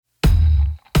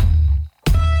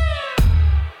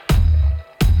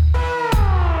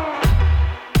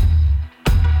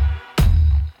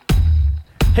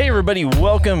everybody.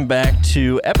 Welcome back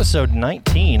to episode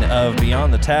 19 of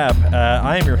Beyond the Tap.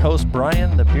 I am your host,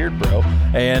 Brian, the Beard Bro,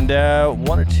 and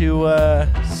wanted to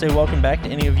say welcome back to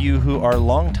any of you who are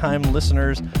longtime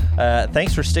listeners.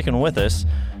 Thanks for sticking with us.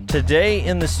 Today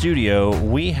in the studio,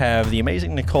 we have the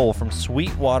amazing Nicole from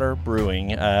Sweetwater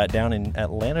Brewing down in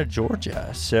Atlanta,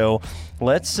 Georgia. So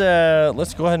let's go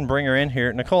ahead and bring her in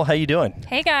here. Nicole, how you doing?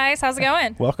 Hey guys, how's it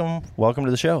going? Welcome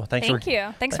to the show. Thank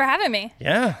you. Thanks for having me.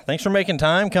 Yeah, thanks for making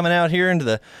time coming out here into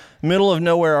the middle of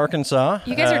nowhere, Arkansas.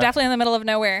 You guys are definitely in the middle of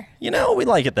nowhere. You know, we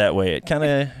like it that way. It kind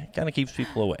of keeps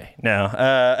people away.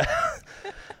 No.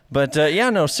 But,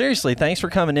 no, seriously, thanks for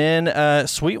coming in.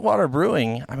 Sweetwater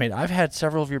Brewing, I mean, I've had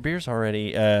several of your beers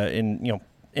already in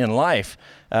life.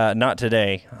 Not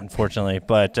today, unfortunately,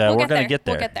 but we're going to get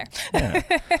there. We'll get there.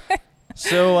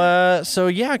 Yeah.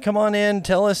 So, come on in.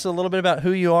 Tell us a little bit about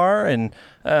who you are and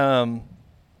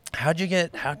how'd you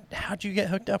get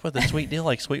hooked up with a sweet deal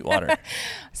like Sweetwater?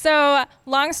 So,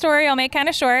 long story, I'll make kind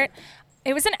of short.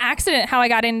 It was an accident how I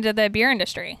got into the beer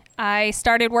industry. I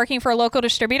started working for a local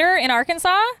distributor in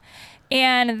Arkansas,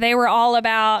 and they were all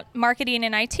about marketing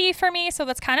and IT for me. So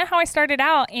that's kind of how I started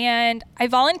out. And I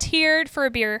volunteered for a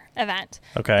beer event.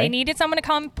 Okay. They needed someone to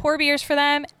come pour beers for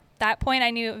them. At that point, I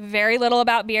knew very little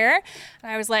about beer.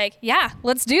 And I was like, yeah,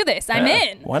 let's do this. I'm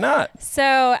in. Why not?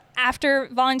 So after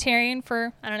volunteering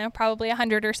for, I don't know, probably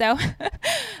 100 or so,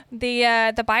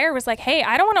 the buyer was like, hey,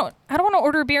 I don't want to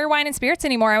order beer, wine, and spirits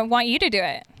anymore. I want you to do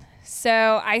it.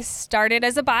 So I started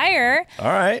as a buyer.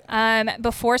 All right.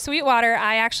 Before Sweetwater,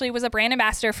 I actually was a brand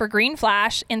ambassador for Green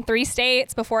Flash in 3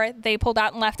 states before they pulled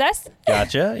out and left us.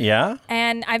 Gotcha. Yeah.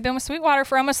 And I've been with Sweetwater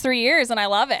for almost 3 years, and I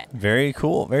love it. Very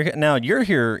cool. Very good. Now, you're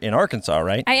here in Arkansas,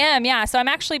 right? I am, yeah. So I'm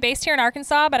actually based here in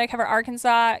Arkansas, but I cover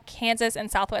Arkansas, Kansas, and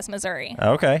Southwest Missouri.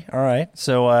 Okay. All right.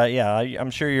 So,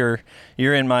 I'm sure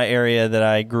you're in my area that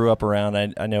I grew up around.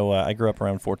 I know I grew up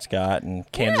around Fort Scott and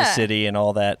Kansas City and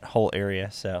all that whole area,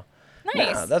 so...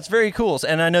 Nice. Yeah, that's very cool.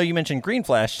 And I know you mentioned Green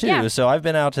Flash, too. Yeah. So I've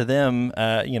been out to them,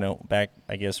 back,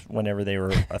 I guess, whenever they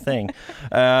were a thing.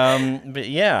 But,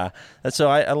 yeah. So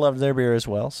I love their beer as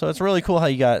well. So it's really cool how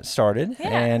you got started. Yeah.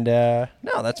 And,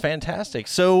 that's fantastic.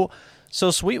 So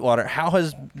Sweetwater, how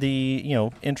has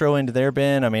the, intro into there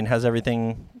been? I mean, how's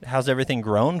everything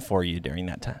grown for you during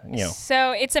that time?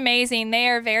 So it's amazing. They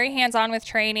are very hands-on with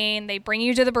training. They bring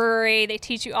you to the brewery. They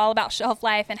teach you all about shelf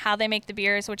life and how they make the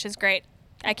beers, which is great.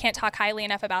 I can't talk highly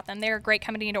enough about them. They're a great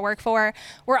company to work for.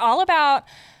 We're all about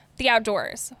the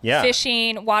outdoors,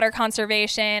 fishing, water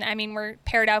conservation. I mean, we're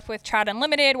paired up with Trout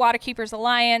Unlimited, Waterkeepers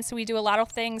Alliance. We do a lot of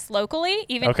things locally,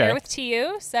 even here with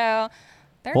TU. So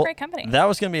they're a great company. That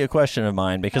was going to be a question of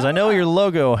mine because I know your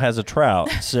logo has a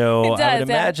trout. So I would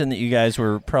imagine that you guys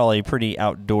were probably pretty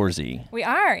outdoorsy. We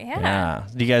are, yeah.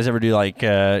 Do you guys ever do like,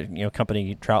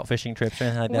 company trout fishing trips or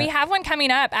anything like that? We have one coming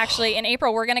up actually in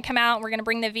April. We're going to come out and we're going to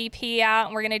bring the VP out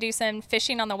and we're going to do some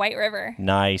fishing on the White River.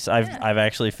 Nice. I've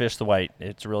actually fished the White.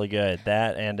 It's really good.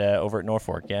 That and over at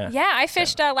Norfolk, yeah. Yeah, I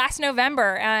fished last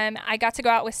November. I got to go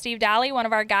out with Steve Daly, one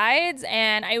of our guides,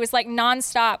 and it was like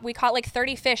nonstop. We caught like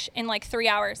 30 fish in like 3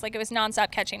 hours. Like it was nonstop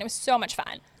catching. It was so much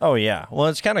fun. Oh yeah. Well,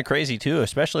 it's kind of crazy too,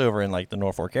 especially over in like the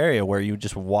Norfolk area where you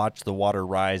just watch the water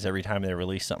rise every time they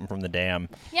release something from the dam.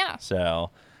 Yeah. So,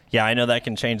 yeah, I know that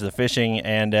can change the fishing.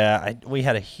 And we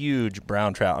had a huge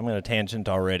brown trout. I'm going to tangent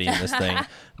already in this thing,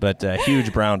 but a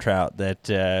huge brown trout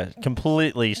that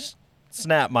completely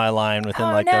snapped my line within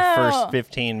the first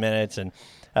 15 minutes. And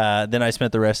then I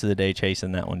spent the rest of the day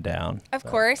chasing that one down. Of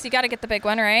course. You got to get the big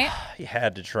one, right? You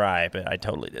had to try, but I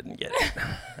totally didn't get it.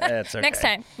 That's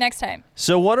okay. Next time.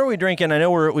 So what are we drinking? I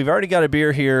know we've already got a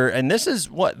beer here, and this is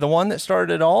the one that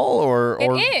started it all, or it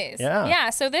is. Yeah.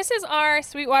 So this is our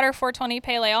Sweetwater 420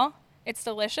 Pale Ale. It's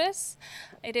delicious.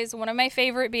 It is one of my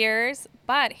favorite beers.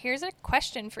 But here's a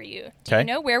question for you. Do you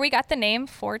know where we got the name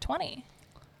 420?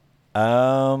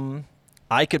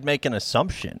 I could make an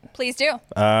assumption. Please do.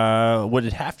 Would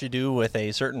it have to do with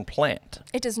a certain plant?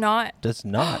 It does not. Does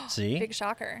not, see? Big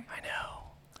shocker. I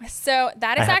know. So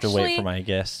that is I have to wait for my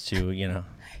guests to,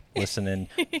 listen and,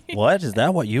 what? Is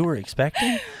that what you were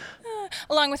expecting?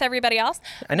 Along with everybody else.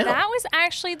 I know. That was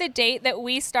actually the date that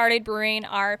we started brewing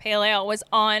our pale ale was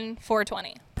on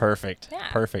 420. Perfect. Yeah.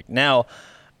 Perfect. Now,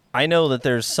 I know that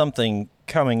there's something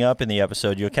coming up in the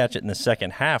episode. You'll catch it in the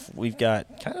second half. We've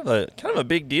got kind of a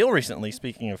big deal recently,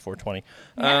 speaking of 420.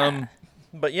 Yeah.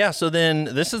 But yeah, so then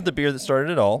this is the beer that started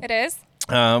it all. It is.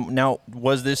 Now,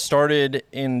 was this started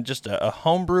in just a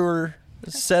home brewer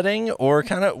setting, or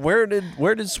kind of where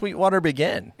did Sweetwater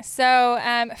begin? So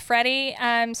Freddie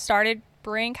started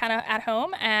brewing kind of at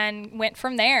home and went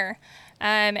from there.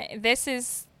 This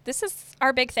is this is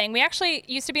our big thing. We actually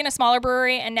used to be in a smaller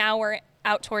brewery, and now we're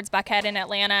out towards Buckhead in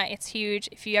Atlanta. It's huge.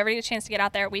 If you ever get a chance to get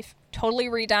out there, we've totally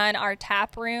redone our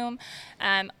tap room.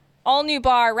 All new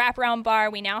bar, wraparound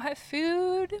bar. We now have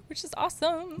food, which is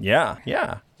awesome. Yeah,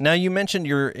 yeah. Now, you mentioned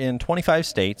you're in 25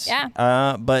 states.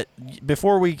 Yeah. But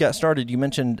before we got started, you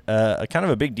mentioned a kind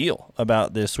of a big deal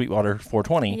about this Sweetwater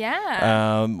 420.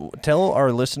 Yeah. Tell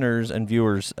our listeners and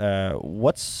viewers,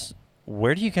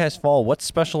 where do you guys fall? What's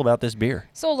special about this beer?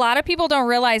 So a lot of people don't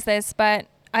realize this, but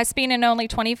us being in only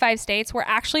 25 states, we're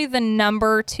actually the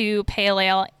number 2 pale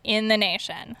ale in the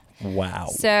nation. Wow.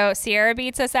 So Sierra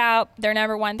beats us out. They're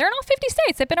number 1. They're in all 50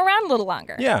 states. They've been around a little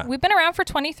longer. Yeah. We've been around for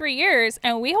 23 years,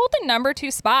 and we hold the number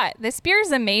 2 spot. This beer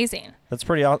is amazing. That's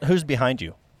pretty awesome. Who's behind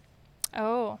you?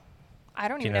 Oh, I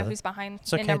don't even know who's behind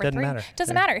It's okay, in number doesn't 3. matter.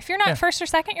 Doesn't Yeah. matter. If you're not first or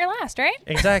second, you're last, right?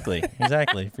 Exactly.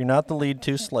 If you're not the lead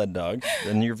 2 sled dogs,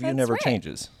 then your view That's never right.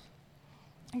 changes.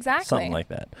 Exactly. Something like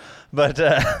that. But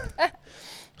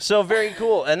so very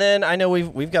cool. And then I know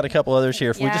we've got a couple others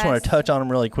here. If we just want Yes. to touch on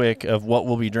them really quick of what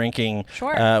we'll be drinking.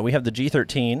 Sure. We have the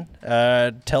G13.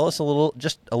 Tell us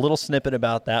just a little snippet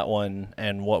about that one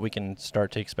and what we can start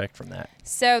to expect from that.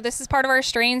 So this is part of our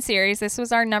strain series. This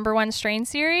was our number 1 strain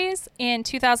series in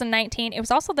 2019. It was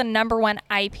also the number 1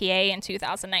 IPA in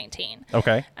 2019.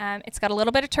 Okay. It's got a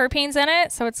little bit of terpenes in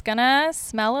it, so it's gonna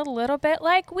smell a little bit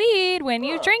like weed when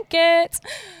you drink it.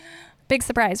 Big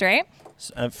surprise, right?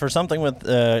 For something with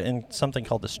in something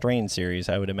called the strain series,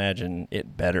 I would imagine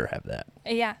it better have that.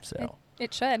 Yeah, So.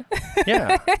 it should.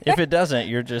 Yeah. If it doesn't,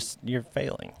 you're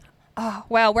failing. Oh,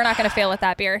 well, we're not gonna fail at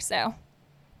that beer, so.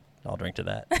 I'll drink to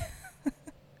that.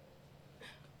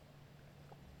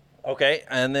 Okay,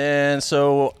 and then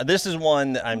so this is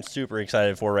one that I'm super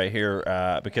excited for right here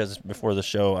because before the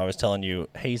show I was telling you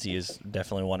hazy is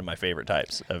definitely one of my favorite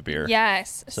types of beer.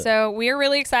 Yes. So we're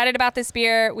really excited about this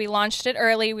beer. We launched it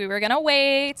early. We were going to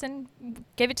wait and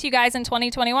give it to you guys in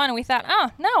 2021. And we thought, oh,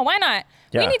 no, why not?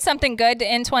 Yeah. We need something good to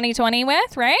end 2020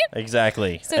 with, right?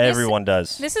 Exactly. So Everyone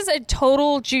does. This is a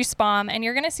total juice bomb, and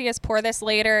you're going to see us pour this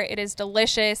later. It is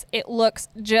delicious. It looks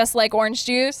just like orange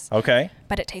juice, Okay.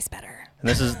 but it tastes better. And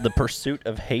this is the pursuit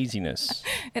of haziness.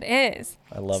 It is.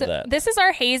 I love that. This is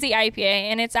our hazy IPA,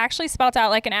 and it's actually spelled out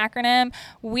like an acronym.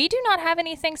 We do not have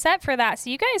anything set for that,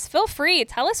 so you guys feel free.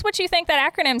 Tell us what you think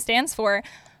that acronym stands for.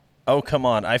 Oh, come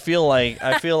on. I feel like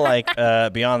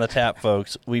Beyond the Tap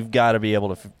folks, we've got to be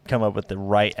able to come up with the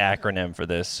right acronym for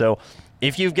this. So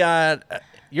if you've got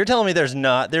you're telling me there's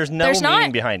no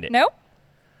meaning behind it. Nope.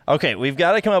 Okay, we've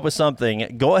got to come up with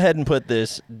something. Go ahead and put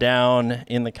this down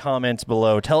in the comments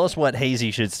below. Tell us what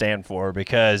hazy should stand for,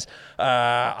 because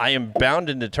I am bound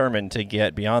and determined to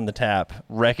get Beyond the Tap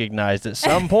recognized at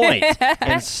some point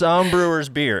in some brewer's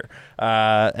beer.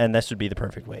 And this would be the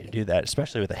perfect way to do that,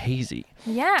 especially with a hazy.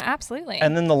 Yeah, absolutely.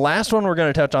 And then the last one we're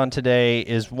going to touch on today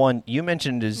is one you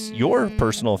mentioned is your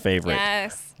personal favorite.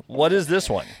 Yes. What is this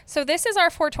one? So this is our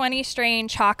 420 strain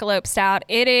Chocolate Stout.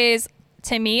 It is,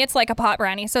 to me, it's like a pot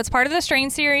brownie. So it's part of the strain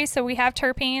series. So we have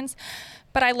terpenes,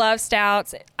 but I love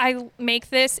stouts. I make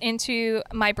this into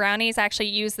my brownies. I actually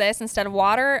use this instead of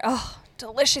water. Oh,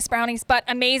 delicious brownies, but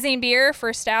amazing beer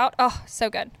for stout. Oh, so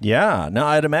good. Yeah. No,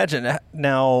 I'd imagine.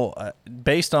 Now,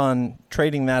 based on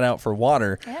trading that out for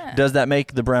water, does that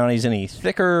make the brownies any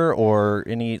thicker or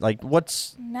any, like,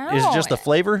 what's... No. Is it just the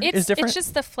flavor is different? It's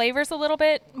just the flavor's a little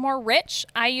bit more rich.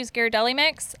 I use Ghirardelli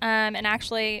mix, and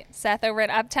actually Seth over at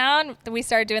Uptown, we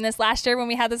started doing this last year when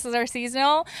we had this as our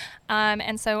seasonal,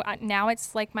 and so now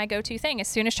it's like my go-to thing. As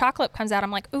soon as chocolate comes out,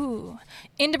 I'm like, ooh,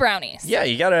 into brownies. Yeah,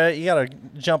 you gotta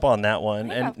jump on that one.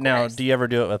 Yeah, and of now, course. do you ever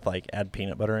do it with, like, add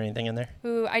peanut butter or anything in there?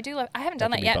 Ooh, I do love. I haven't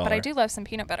done That that could be yet, but I baller. do love some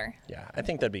peanut butter. Yeah, I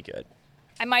think that'd be good.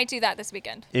 I might do that this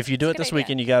weekend. If you do It's it a good this idea.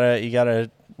 weekend, you gotta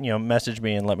message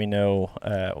me and let me know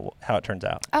how it turns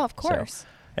out. Oh, of So, course.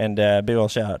 and big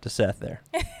old shout out to Seth there.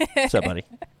 What's up, buddy?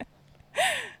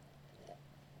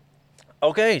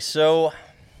 Okay, so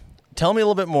tell me a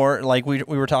little bit more. Like we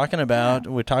were talking about,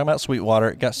 Sweetwater.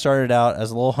 It got started out as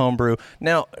a little homebrew.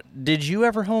 Now, did you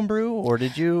ever homebrew, or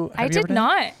did you? I have you ever did done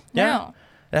not. it? Yeah.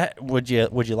 No. Would you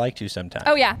like to sometime?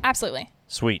 Oh yeah, absolutely.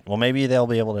 Sweet. Well, maybe they'll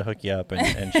be able to hook you up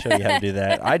and show you how to do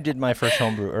that. I did my first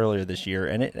homebrew earlier this year,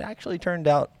 and it actually turned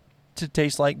out to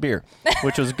taste like beer,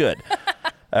 which was good.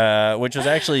 Which was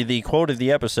actually the quote of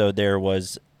the episode there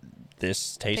was,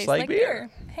 "This tastes like beer."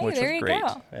 Hey, which there was you great.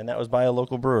 go. And that was by a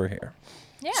local brewer here.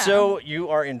 Yeah. So you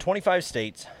are in 25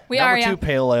 states. We number are, yeah. 2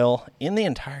 pale ale in the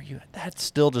entire U.S. That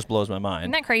still just blows my mind.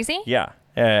 Isn't that crazy? Yeah.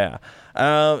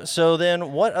 So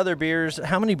then, what other beers?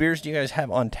 How many beers do you guys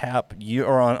have on tap?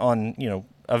 On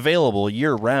available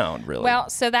year round, really. Well,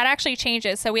 so that actually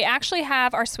changes. So we actually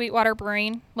have our Sweetwater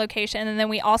Brewing location, and then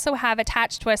we also have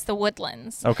attached to us the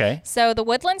Woodlands. Okay. So the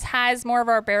Woodlands has more of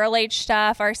our barrel-aged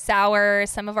stuff, our sours,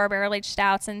 some of our barrel-aged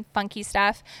stouts and funky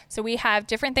stuff. So we have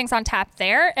different things on tap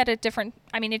there at a different,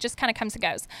 I mean, it just kind of comes and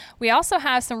goes. We also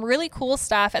have some really cool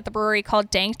stuff at the brewery called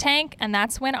Dank Tank, and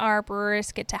that's when our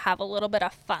brewers get to have a little bit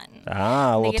of fun.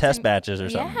 Little test batches or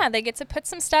something. Yeah, they get to put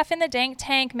some stuff in the Dank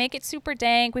Tank, make it super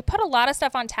dank. We put a lot of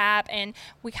stuff on tap, and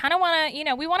we kind of want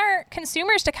to, we want our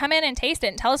consumers to come in and taste it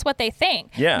and tell us what they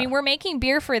think. Yeah. I mean, we're making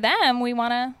beer for them. We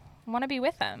want to be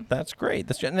with them. That's great.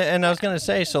 And I was going to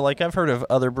say, so like I've heard of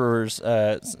other brewers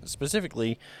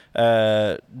specifically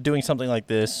doing something like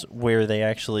this where they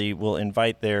actually will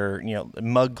invite their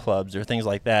mug clubs or things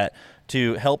like that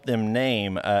to help them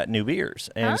name new beers.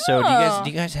 And so do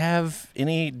you guys have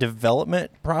any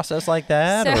development process like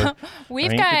that? So you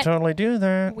could totally do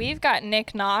that. We've got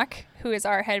Nick Knock, who is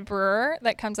our head brewer,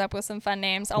 that comes up with some fun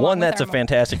names. One that's a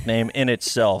fantastic name in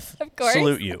itself. Of course.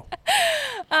 Salute you.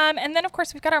 And then, of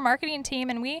course, we've got our marketing team,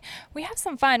 and we have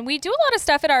some fun. We do a lot of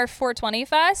stuff at our 420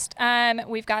 Fest.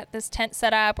 We've got this tent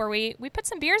set up where we put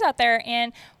some beers out there,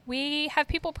 and we have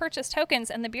people purchase tokens.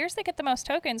 And the beers that get the most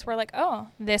tokens, we're like, oh,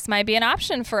 this might be an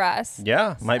option for us.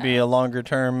 Yeah, might be a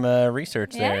longer-term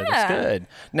research there. That's good.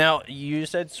 Now, you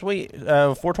said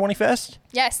 420 Fest?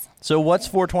 Yes. So what's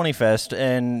 420 Fest,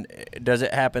 and does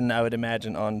it happen, I would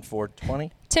imagine, on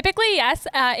 420? Typically, yes.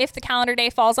 If the calendar day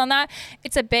falls on that,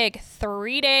 it's a big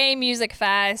 3-day music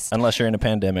fest. Unless you're in a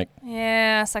pandemic.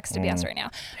 Yeah, sucks to be us right now.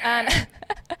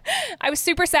 I was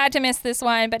super sad to miss this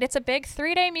one, but it's a big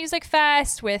 3-day music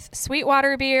fest with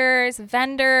Sweetwater beers,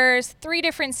 vendors, 3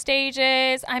 different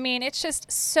stages. I mean, it's just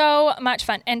so much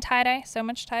fun. And tie-dye, so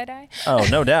much tie-dye. Oh,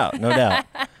 no doubt, no doubt.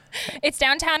 It's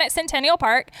downtown at Centennial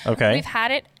Park. Okay. We've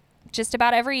had it just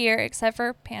about every year except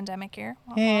for pandemic year.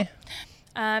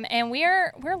 And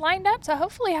we're lined up to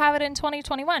hopefully have it in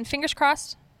 2021. Fingers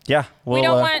crossed. Yeah, we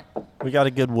don't want. We got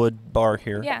a good wood bar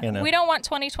here. Yeah, we don't want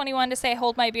 2021 to say,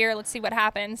 "Hold my beer, let's see what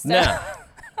happens." So. No,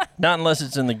 not unless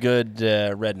it's in the good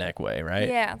redneck way, right?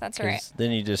 Yeah, that's right.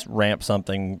 Then you just ramp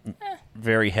something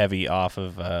very heavy off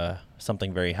of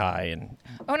something very high, and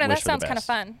that sounds kind of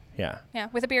fun. Yeah. Yeah,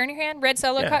 with a beer in your hand, red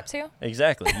Solo cup too.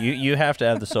 Exactly. You have to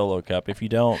have the Solo cup. If you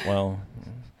don't, well,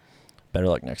 better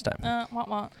luck next time.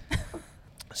 Want.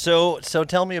 So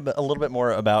tell me a little bit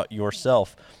more about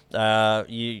yourself.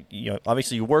 You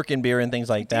obviously you work in beer and things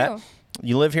like that. Do.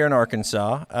 You live here in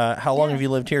Arkansas. How long have you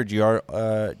lived here? Did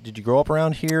you grow up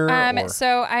around here?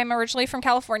 So I'm originally from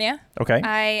California. Okay.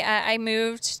 I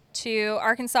moved to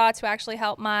Arkansas to actually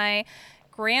help my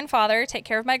grandfather take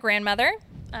care of my grandmother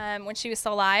when she was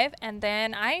still alive, and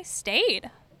then I stayed.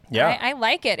 Yeah. I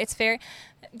like it. It's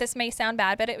this may sound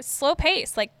bad, but it was slow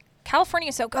paced. Like California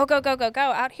is so go, go, go, go, go.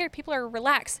 Out here, people are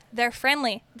relaxed. They're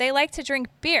friendly. They like to drink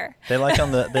beer. They like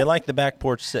the back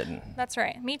porch sitting. That's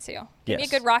right. Me too. Yes. Give me a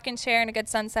good rocking chair and a good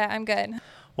sunset. I'm good.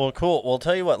 Well, cool. Well,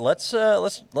 tell you what. Let's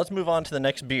move on to the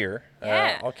next beer.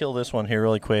 Yeah. I'll kill this one here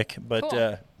really quick, but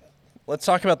Cool. let's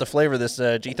talk about the flavor of this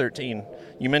G13.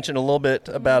 You mentioned a little bit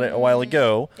about it a while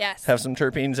ago. Yes. Have some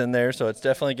terpenes in there, so it's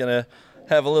definitely gonna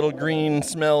have a little green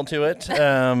smell to it.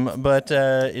 But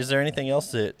is there anything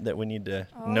else that we need to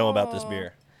know about this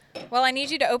beer? Well, I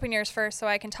need you to open yours first so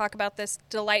I can talk about this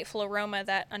delightful aroma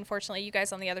that unfortunately you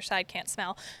guys on the other side can't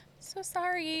smell. So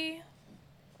sorry.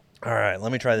 All right,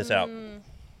 let me try this out.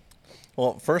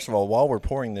 Well, first of all, while we're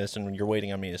pouring this and you're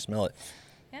waiting on me to smell it,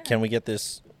 can we get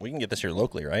this? We can get this here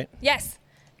locally, right? Yes.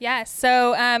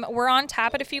 So we're on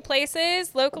tap at a few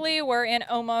places. Locally, we're in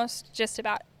almost just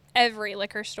about every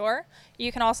liquor store.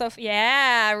 You can also,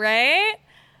 right?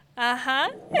 Uh-huh.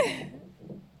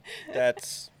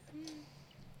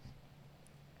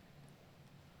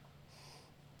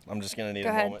 I'm just going to need Go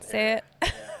a ahead, moment. say it.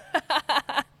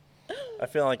 I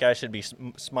feel like I should be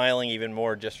smiling even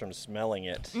more just from smelling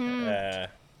it.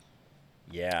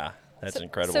 That's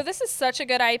incredible. So this is such a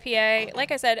good IPA.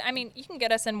 Like I said, I mean, you can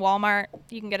get us in Walmart.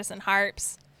 You can get us in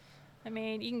Harps. I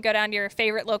mean, you can go down to your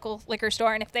favorite local liquor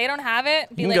store, and if they don't have it,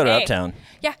 you can go to Uptown.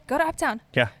 Yeah, go to Uptown.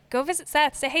 Yeah. Go visit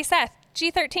Seth. Say, hey, Seth,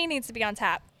 G13 needs to be on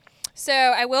tap. So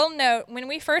I will note, when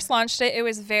we first launched it, it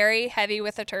was very heavy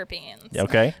with the terpenes.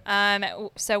 Okay.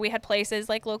 So we had places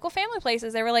like local family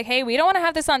places. They were like, hey, we don't want to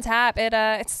have this on tap.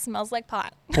 It smells like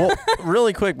pot. Well,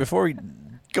 really quick, before we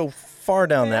go far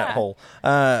down that hole,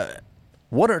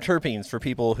 what are terpenes for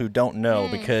people who don't know?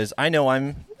 Because I know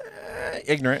I'm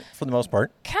ignorant for the most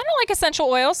part. Kind of like essential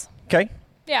oils. Okay.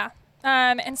 Yeah.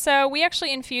 And so we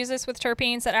actually infuse this with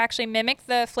terpenes that actually mimic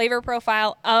the flavor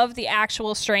profile of the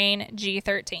actual strain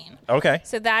G13. Okay.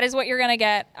 So that is what you're going to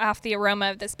get off the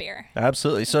aroma of this beer.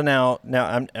 Absolutely. So now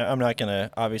I'm not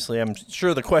gonna, obviously, I'm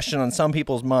sure the question on some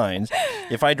people's minds,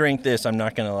 if I drink this, I'm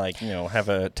not gonna have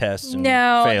a test and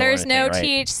No, fail or there's no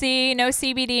anything, right? THC, no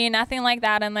CBD, nothing like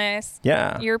that in this.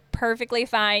 Yeah. You're perfectly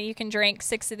fine. You can drink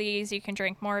 6 of these. You can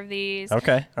drink more of these.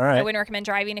 Okay. All right. I wouldn't recommend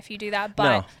driving if you do that,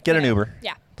 but No, get an Uber.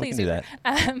 Yeah, We please can do that.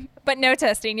 But no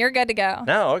testing. You're good to go.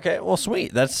 No, okay. Well,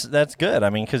 sweet. That's good. I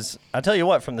mean, because I tell you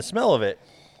what, from the smell of it,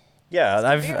 yeah,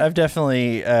 I've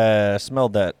definitely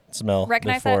smelled that smell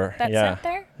Recognize before. that yeah. scent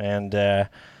there? And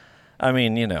I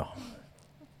mean,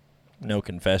 no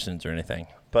confessions or anything.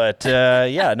 But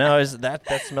yeah, no,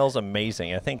 that smells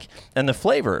amazing. I think, and the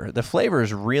flavor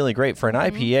is really great for an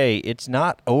IPA. It's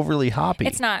not overly hoppy.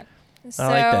 It's not. So I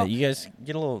like that. You guys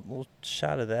get a little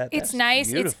shot of that. it's That's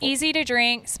nice. beautiful. It's easy to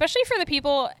drink, especially for the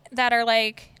people that are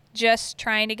just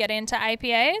trying to get into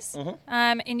IPAs. Mm-hmm.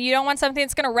 And you don't want something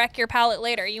that's going to wreck your palate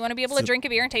later. You want to be able to drink a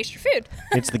beer and taste your food.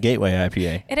 It's the gateway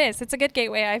IPA. It is. It's a good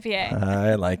gateway IPA.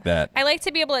 I like that. I like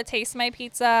to be able to taste my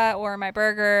pizza or my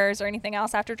burgers or anything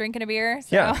else after drinking a beer.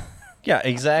 So. Yeah. Yeah,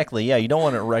 exactly. Yeah, you don't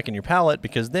want it wrecking your palate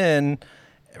because then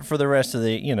for the rest of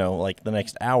the, the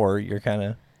next hour, you're kind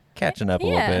of catching up a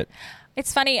little bit.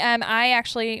 It's funny. I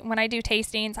actually, when I do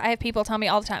tastings, I have people tell me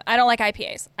all the time, I don't like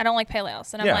IPAs. I don't like pale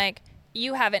ales. And I'm like,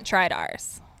 you haven't tried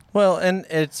ours. Well, and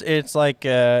it's like,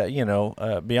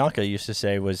 Bianca used to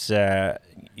say was,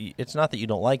 it's not that you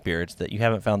don't like beer, it's that you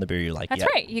haven't found the beer you like yet.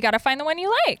 That's right. You got to find the one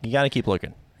you like. You got to keep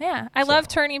looking. Yeah. I love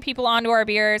turning people onto our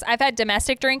beers. I've had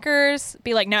domestic drinkers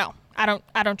be like, no, I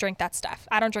don't drink that stuff.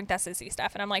 I don't drink that sissy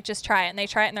stuff. And I'm like, just try it. And they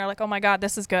try it and they're like, oh my God,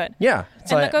 this is good. Yeah. And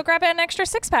they'll go grab an extra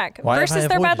 6-pack versus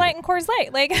their Bud Light and Coors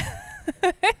Light. Like,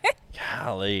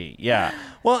 golly. Yeah.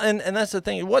 Well, and that's the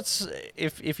thing. What's,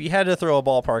 if you had to throw a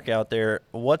ballpark out there,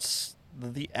 what's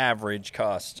the average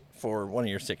cost for one of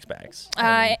your 6-packs?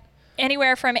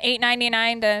 Anywhere from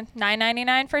 $8.99 to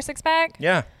 $9.99 for a 6-pack.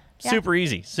 Yeah. Super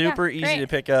easy. Super easy great. to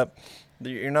pick up.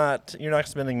 You're not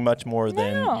spending much more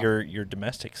than your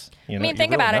domestics. I mean,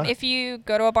 think about it. If you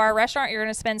go to a bar or restaurant, you're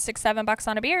going to spend $6-7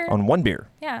 on a beer. On one beer.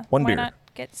 Yeah. One why beer. not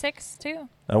get 6 too?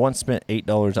 I once spent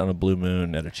 $8 on a Blue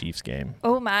Moon at a Chiefs game.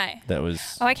 Oh my. That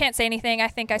was. Oh, I can't say anything. I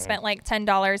think I spent like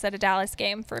 $10 at a Dallas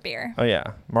game for beer. Oh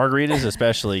yeah, margaritas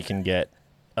especially can get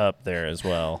up there as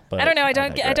well. But I don't know. I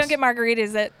don't digress. get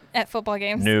margaritas at football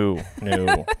games. No.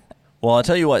 Well, I'll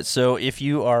tell you what. So if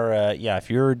you are,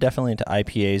 if you're definitely into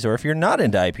IPAs, or if you're not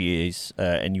into IPAs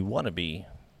and you want to be,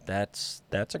 that's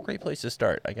a great place to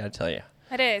start. I gotta tell you.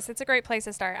 It is. It's a great place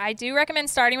to start. I do recommend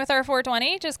starting with our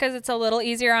 420 just because it's a little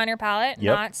easier on your palate,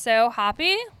 not so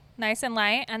hoppy, nice and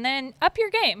light, and then up your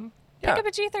game. Pick up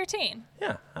a G13.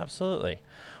 Yeah, absolutely.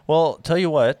 Well, tell you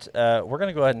what, we're going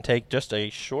to go ahead and take just a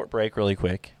short break really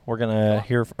quick. We're going to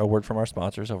hear a word from our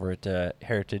sponsors over at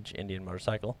Heritage Indian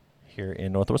Motorcycle here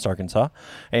in Northwest Arkansas.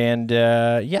 And,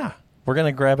 we're going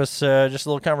to grab us just a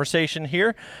little conversation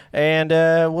here, and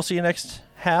we'll see you next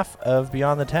half of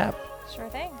Beyond the Tap. Sure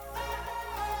thing.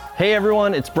 Hey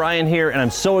everyone, it's Brian here, and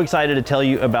I'm so excited to tell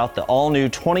you about the all-new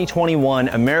 2021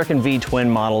 American V-Twin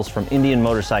models from Indian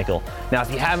Motorcycle. Now,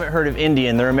 if you haven't heard of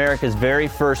Indian, they're America's very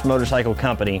first motorcycle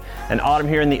company, and autumn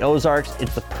here in the Ozarks,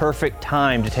 it's the perfect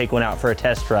time to take one out for a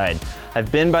test ride.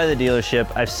 I've been by the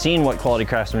dealership, I've seen what quality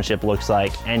craftsmanship looks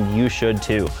like, and you should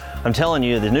too. I'm telling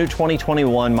you, the new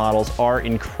 2021 models are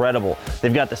incredible.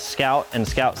 They've got the Scout and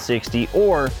Scout 60,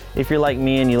 or if you're like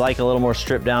me and you like a little more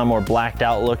stripped down, more blacked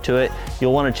out look to it,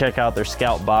 you'll want to check out their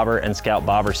Scout Bobber and Scout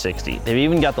Bobber 60. They've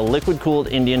even got the liquid-cooled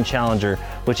Indian Challenger,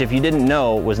 which if you didn't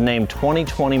know, was named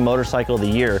 2020 Motorcycle of the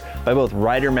Year by both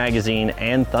Rider Magazine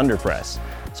and Thunder Press.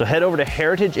 So head over to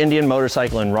Heritage Indian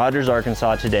Motorcycle in Rogers,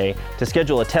 Arkansas today to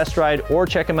schedule a test ride or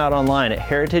check them out online at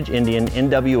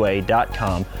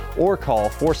heritageindiannwa.com or call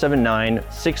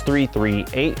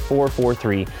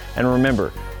 479-633-8443. And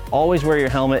remember, always wear your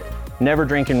helmet, never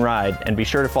drink and ride, and be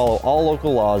sure to follow all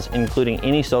local laws, including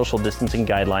any social distancing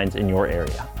guidelines in your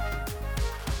area.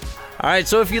 All right,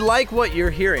 so if you like what you're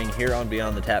hearing here on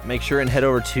Beyond the Tap, make sure and head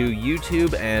over to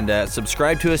YouTube and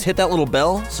subscribe to us. Hit that little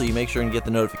bell so you make sure and get the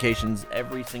notifications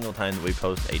every single time that we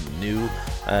post a new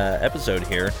episode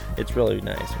here. It's really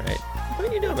nice, right? What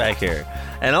are you doing back here?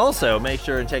 And also, make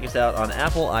sure and check us out on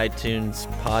Apple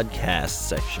iTunes podcast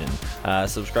section.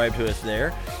 Subscribe to us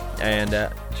there. And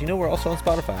do you know we're also on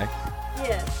Spotify?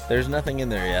 Yes. There's nothing in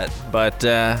there yet, but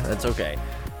that's okay.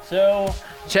 So,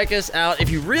 check us out. If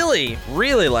you really,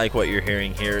 really like what you're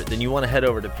hearing here, then you want to head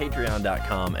over to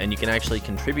patreon.com and you can actually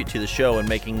contribute to the show and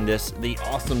making this the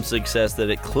awesome success that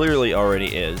it clearly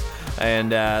already is.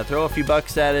 And throw a few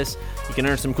bucks at us. You can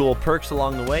earn some cool perks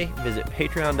along the way. Visit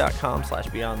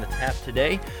patreon.com/beyondthetap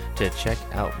today to check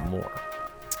out more.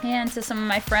 And to some of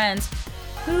my friends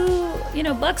who,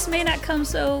 bucks may not come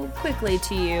so quickly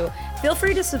to you, feel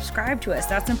free to subscribe to us.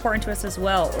 That's important to us as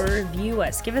well. Or review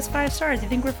us. Give us 5 stars. You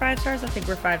think we're 5 stars? I think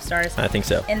we're 5 stars. I think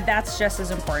so. And that's just as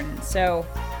important. So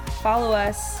follow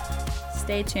us.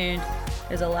 Stay tuned.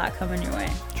 There's a lot coming your way.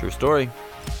 True story.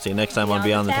 See you next time on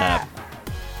Beyond the Tap.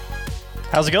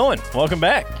 How's it going? Welcome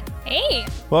back. Hey.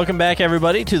 Welcome back,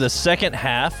 everybody, to the second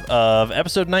half of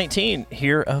episode 19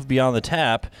 here of Beyond the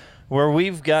Tap, where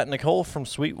we've got Nicole from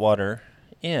Sweetwater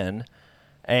in.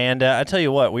 And I tell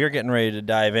you what, we are getting ready to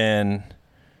dive in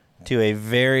to a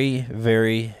very,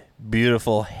 very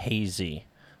beautiful hazy.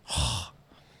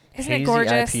 Isn't hazy it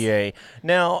gorgeous? IPA.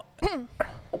 Now,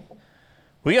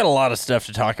 we got a lot of stuff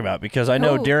to talk about because I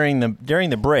know Oh. during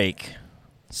the break,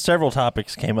 several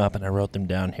topics came up and I wrote them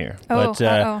down here.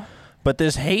 Oh, But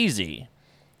this hazy,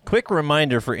 quick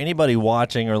reminder for anybody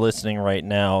watching or listening right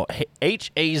now,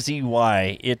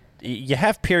 HAZY, you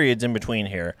have periods in between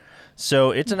here.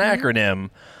 So it's an acronym,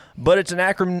 but it's an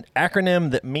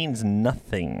acronym that means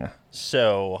nothing.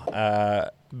 So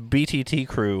BTT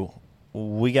crew,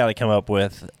 we got to come up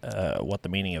with what the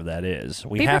meaning of that is.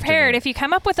 We Be have prepared. To If you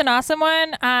come up with an awesome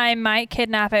one, I might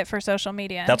kidnap it for social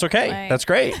media. That's okay. Like- That's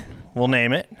great. We'll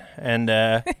name it and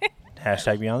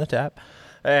hashtag Beyond the Tap.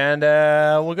 And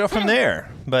we'll go from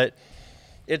there. But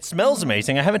it smells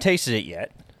amazing. I haven't tasted it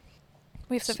yet.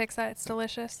 We have to fix that. It's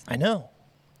delicious. I know.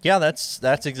 Yeah, that's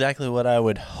exactly what I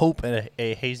would hope a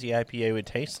hazy IPA would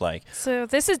taste like. So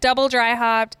this is double dry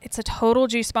hopped. It's a total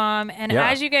juice bomb. And Yeah.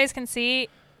 as you guys can see,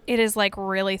 it is like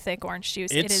really thick orange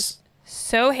juice. It It's is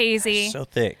so hazy. So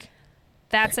thick.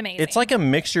 That's amazing. It's like a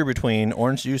mixture between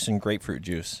orange juice and grapefruit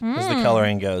juice as the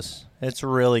coloring goes. It's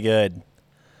really good.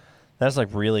 That's like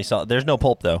really solid. There's no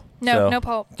pulp though. No, So, no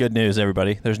pulp. Good news,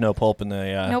 everybody. There's no pulp in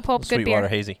the No pulp, good Sweetwater beer.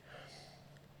 hazy.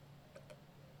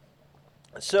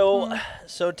 So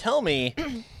tell me,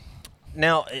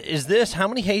 now, is this, how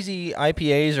many hazy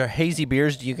IPAs or hazy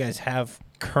beers do you guys have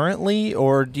currently,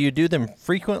 or do you do them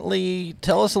frequently?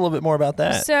 Tell us a little bit more about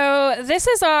that. So this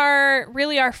is our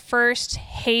first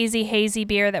hazy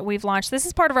beer that we've launched. This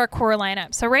is part of our core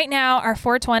lineup. So right now our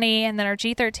 420 and then our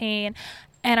G13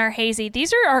 and our hazy,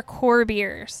 these are our core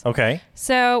beers. Okay.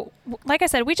 So like I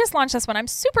said, we just launched this one. I'm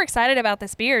super excited about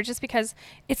this beer just because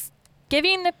it's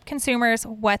giving the consumers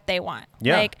what they want.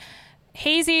 Yeah. Like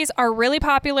hazies are really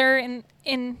popular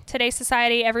in today's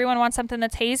society. Everyone wants something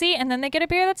that's hazy, and then they get a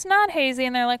beer that's not hazy,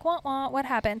 and they're like, what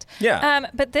happened? Yeah.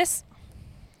 But this,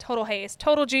 total haze,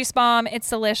 total juice bomb. It's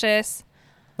delicious.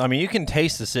 I mean, you can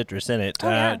taste the citrus in it. Oh,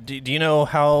 yeah. Do you know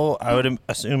how, I would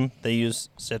assume they use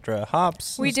Citra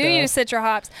hops? We and do stuff? use Citra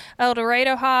hops, El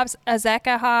Dorado hops,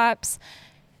 Azeka hops.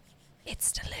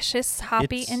 It's delicious,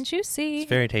 hoppy, and juicy. It's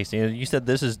very tasty. You said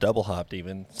this is double hopped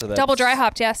even. So that's Double dry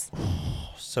hopped, yes.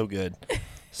 So good.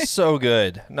 So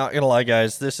good. Not going to lie,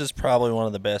 guys. This is probably one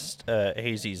of the best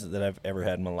hazies that I've ever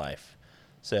had in my life.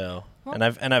 So, and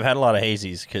I've had a lot of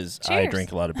hazies because I Cheers.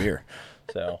 drink a lot of beer.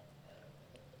 So,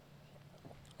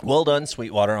 well done,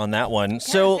 Sweetwater, on that one.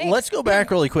 So thanks. let's go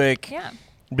back really quick. Yeah.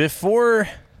 Before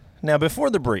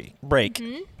the break,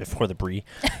 before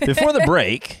the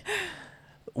break,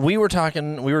 we were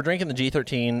drinking the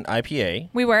G13 IPA,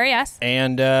 We were, yes.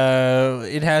 and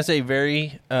it has a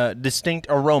very distinct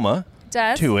aroma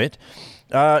Does. to it.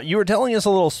 You were telling us a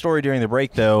little story during the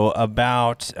break, though,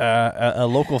 about a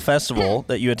local festival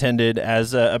that you attended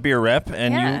as a beer rep,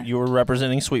 and Yeah. you were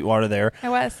representing Sweetwater there, I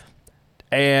was.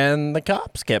 and the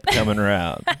cops kept coming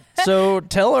around. So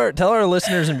tell our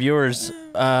listeners and viewers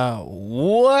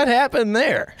what happened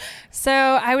there. So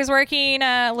I was working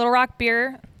Little Rock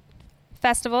Beer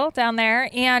Festival down there,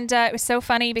 and it was so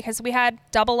funny because we had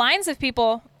double lines of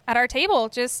people at our table,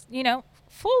 just,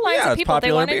 full lines Yeah, of it's people. They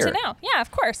popular wanted beer. to know. Yeah, of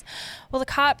course. Well, the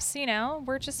cops,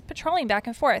 were just patrolling back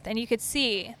and forth, and you could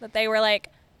see that they were like,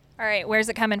 all right, where's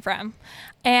it coming from?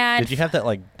 And Did you have that,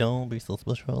 like, don't be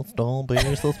suspicious, don't be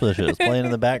suspicious playing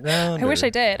in the background? I wish or- I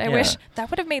did. I Yeah. wish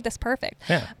that would have made this perfect.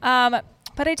 Yeah.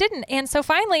 But I didn't. And so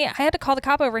finally I had to call the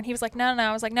cop over, and he was like, no.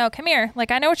 I was like, no, come here.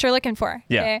 Like, I know what you're looking for.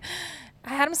 Yeah. Okay? I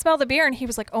had him smell the beer, and he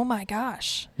was like, oh my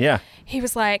gosh. Yeah. He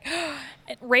was like,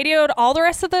 radioed all the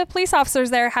rest of the police officers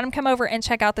there, had him come over and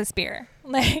check out this beer.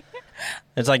 Like,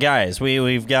 It's like, guys,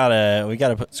 we've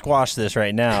gotta squash this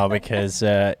right now because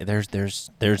there's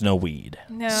no weed.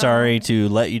 No. Sorry to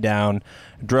let you down,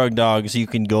 drug dogs. You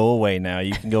can go away now.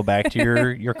 You can go back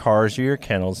to your cars or your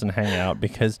kennels and hang out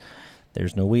because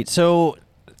there's no weed. So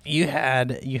you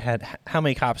had how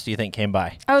many cops do you think came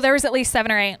by? Oh, there was at least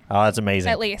 7 or 8. Oh, that's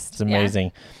amazing. At least, it's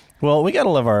amazing. Well, we gotta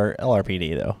love our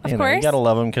LRPD though. Of course, you gotta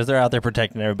love them because they're out there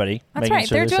protecting everybody. That's right.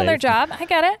 They're doing their job. I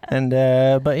get it. And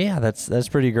but yeah, that's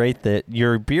pretty great that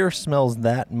your beer smells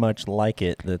that much like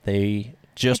it that they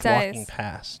just walking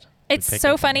past. It's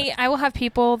so funny. I will have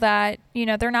people that,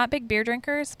 they're not big beer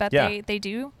drinkers, but they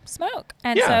do smoke.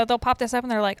 And so they'll pop this up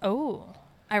and they're like, oh,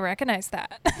 I recognize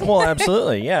that. Well,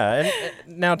 absolutely. Yeah.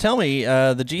 And now tell me,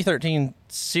 the G13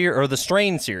 or the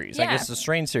strain series, I guess the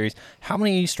strain series, how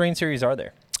many strain series are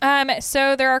there?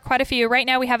 So there are quite a few. Right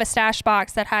now we have a stash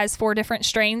box that has 4 different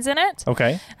strains in it.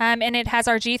 Okay. And it has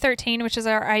our G13, which is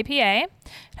our IPA. It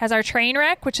has our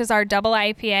Trainwreck, which is our double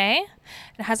IPA.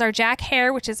 It has our Jack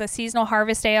Hare, which is a seasonal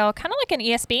harvest ale, kind of like an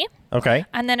ESB. Okay.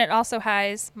 And then it also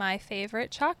has my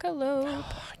favorite Chocolate.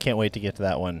 I can't wait to get to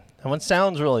that one. That one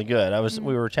sounds really good.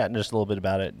 We were chatting just a little bit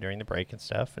about it during the break and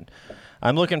stuff, and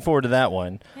I'm looking forward to that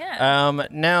one. Yeah.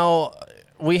 Now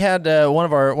we had one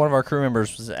of our crew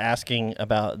members was asking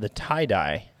about the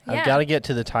tie-dye. I've got to get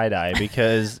to the tie-dye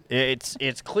because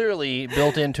it's clearly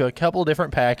built into a couple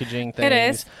different packaging things. It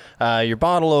is. Your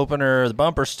bottle opener, the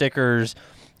bumper stickers,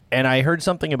 and I heard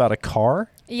something about a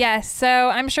car. Yes. So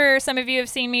I'm sure some of you have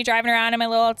seen me driving around in my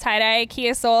little tie-dye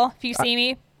Kia Soul. If you see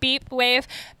me, beep, wave.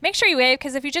 Make sure you wave,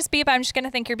 because if you just beep, I'm just going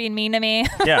to think you're being mean to me.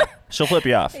 Yeah, she'll flip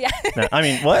you off. Yeah. No, I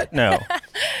mean, what? No.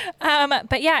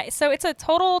 But yeah, so it's a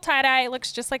total tie-dye. It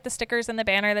looks just like the stickers and the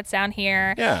banner that's down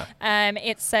here. Yeah.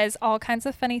 It says all kinds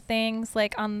of funny things.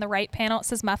 Like on the right panel, it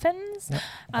says muffins.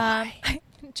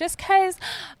 Just because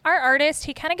our artist,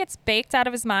 he kind of gets baked out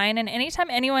of his mind, and anytime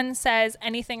anyone says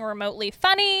anything remotely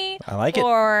funny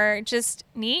or just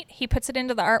neat, he puts it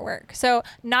into the artwork. So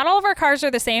not all of our cars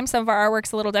are the same. Some of our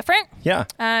artwork's a little different. Yeah.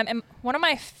 And one of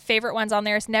my favorite ones on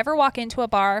there is never walk into a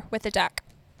bar with a duck.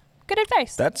 Good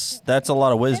advice. That's a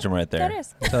lot of wisdom right there. That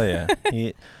is. I tell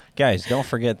you. Guys, don't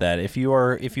forget that. If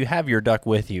you have your duck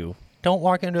with you, don't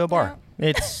walk into a bar.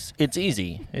 No. It's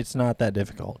easy. It's not that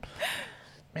difficult.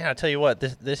 Man, I tell you what,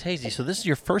 this hazy. So this is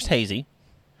your first hazy,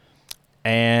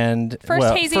 and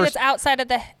hazy that's outside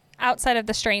of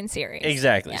the strain series.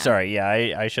 Exactly. Yeah. Sorry,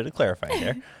 I should have clarified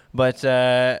there. But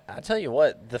I tell you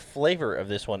what, the flavor of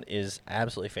this one is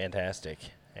absolutely fantastic,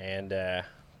 and it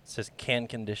says can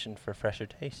conditioned for fresher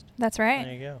taste. That's right.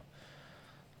 There you go.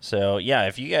 So yeah,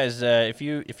 if you guys, if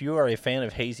you are a fan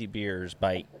of hazy beers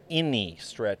by any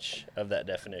stretch of that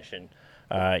definition,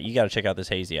 you got to check out this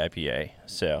hazy IPA.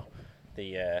 So.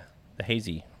 The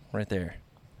hazy right there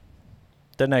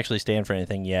doesn't actually stand for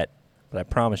anything yet, but I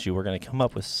promise you we're going to come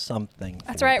up with something.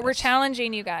 That's right. We're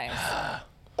challenging you guys.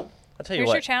 I'll tell you Here's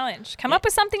what. your challenge. Come up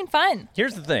with something fun.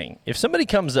 Here's the thing. If somebody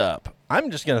comes up, I'm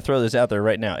just going to throw this out there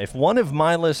right now. If one of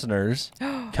my listeners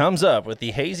comes up with the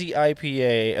hazy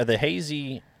IPA, or the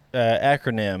hazy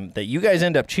acronym that you guys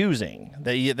end up choosing,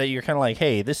 that you're kind of like,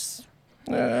 hey, this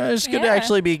could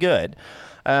actually be good.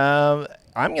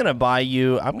 I'm gonna buy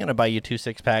you 2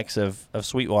 6-packs of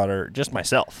Sweetwater just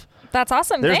myself. That's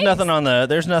awesome. There's Thanks. nothing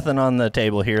on the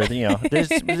table here.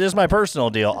 This is my personal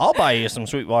deal. I'll buy you some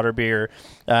Sweetwater beer,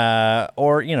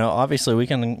 or obviously we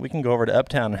can go over to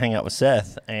Uptown and hang out with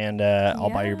Seth, and I'll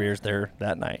buy your beers there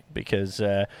that night because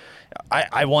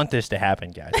I want this to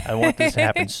happen, guys. I want this to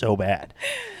happen so bad.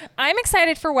 I'm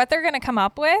excited for what they're gonna come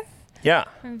up with. Yeah.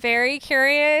 I'm very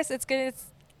curious. It's going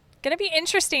to be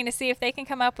interesting to see if they can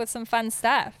come up with some fun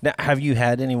stuff. Now, have you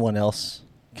had anyone else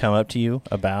come up to you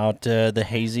about the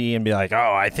hazy and be like,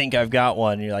 oh, I think I've got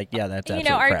one? And you're like, yeah, that's absolute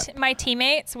crap. My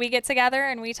teammates, we get together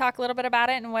and we talk a little bit about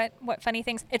it and what funny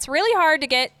things. It's really hard to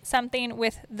get something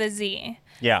with the Z.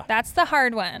 Yeah. That's the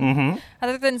hard one. Mm-hmm.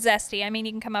 Other than zesty. I mean,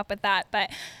 you can come up with that, but...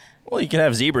 Well, you can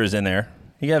have zebras in there.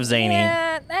 You can have zany.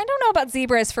 Yeah, I don't know about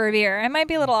zebras for a beer. I might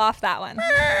be a little off that one.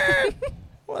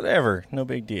 Whatever. No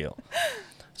big deal.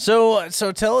 So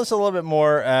tell us a little bit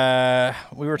more. I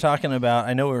know we were talking about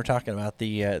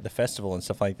the festival and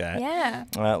stuff like that. Yeah.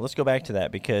 Let's go back to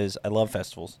that because I love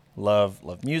festivals. Love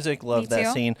music. Love that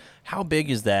too. scene. How big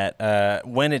is that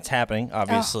when it's happening?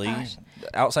 Obviously,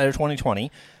 outside of 2020.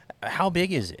 how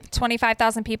big is it?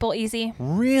 25,000 people easy.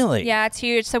 Really? Yeah, it's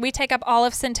huge. So we take up all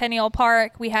of Centennial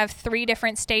Park. We have 3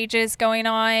 different stages going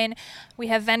on. We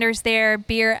have vendors there,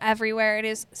 beer everywhere. It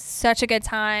is such a good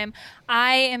time.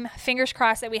 I am fingers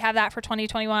crossed that we have that for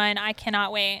 2021. I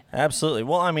cannot wait. Absolutely.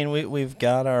 Well, I mean, we've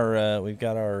got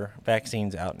our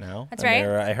vaccines out now. That's right.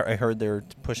 I heard they're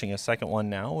pushing a second one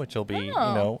now, which will be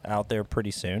out there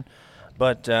pretty soon.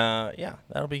 But yeah,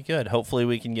 that'll be good. Hopefully,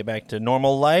 we can get back to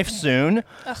normal life soon.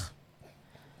 Ugh.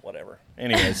 Whatever.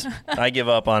 Anyways, I give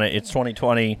up on it. It's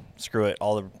 2020. Screw it.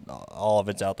 All of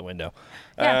it's out the window.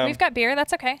 Yeah, we've got beer.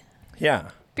 That's okay. Yeah.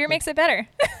 Beer makes it better.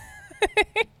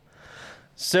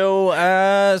 So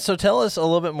tell us a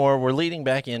little bit more. We're leading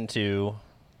back into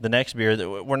the next beer that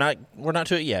we're not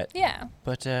to it yet. Yeah.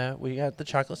 But we got the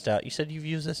chocolate stout. You said you've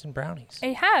used this in brownies. I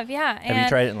have, yeah. Have you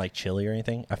tried it in like chili or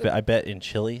anything? I bet in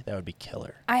chili that would be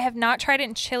killer. I have not tried it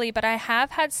in chili, but I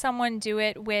have had someone do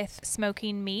it with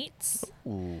smoking meats.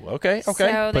 Ooh, okay. So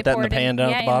Put that in the poured pan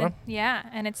down at the bottom. Yeah,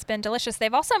 and it's been delicious.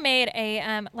 They've also made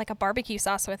a like a barbecue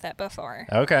sauce with it before.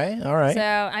 Okay, all right. So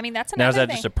I mean that's another now is that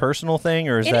thing. just a personal thing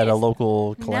or is It that a is.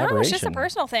 local collaboration? No, it's just a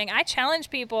personal thing. I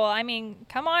challenge people. I mean,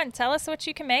 come on, tell us what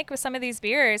you can make with some of these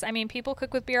beers. I mean, people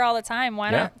cook with beer all the time. Why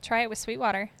not try it with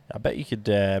Sweetwater? I bet you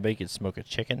could smoke a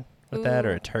chicken with that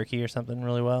or a turkey or something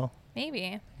really well.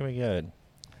 Maybe. It'd be good.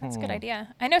 That's a good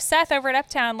idea. I know Seth over at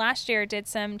Uptown last year did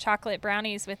some chocolate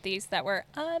brownies with these that were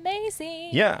amazing.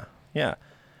 Yeah.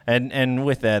 And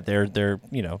with that, they're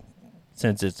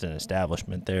since it's an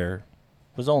establishment, there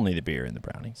was only the beer and the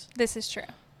brownies This is true.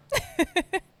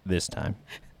 this time.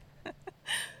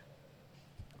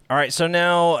 All right, so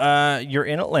now you're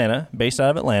in Atlanta, based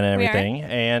out of Atlanta and We are. everything.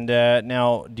 And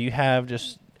now do you have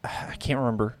I can't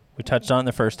remember. We touched on it in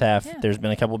the first half. Yeah. There's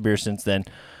been a couple of beers since then.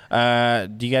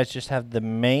 Do you guys just have the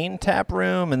main tap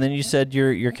room, and then you said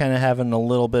you're kind of having a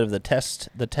little bit of the test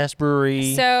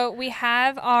brewery? So we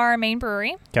have our main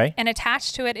brewery. Okay. And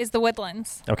attached to it is the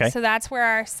Woodlands. Okay. So that's where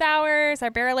our sours,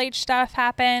 our barrel-aged stuff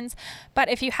happens. But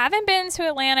if you haven't been to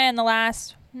Atlanta in the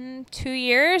last 2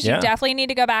 years, Yeah. you definitely need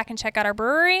to go back and check out our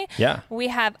brewery. Yeah. We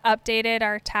have updated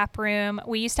our tap room.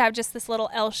 We used to have just this little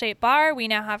L-shaped bar. We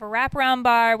now have a wraparound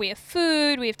bar. We have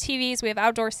food. We have TVs. We have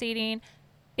outdoor seating.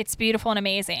 It's beautiful and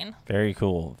amazing. Very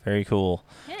cool. Very cool.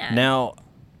 Yeah. Now,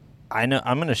 I know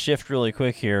I'm going to shift really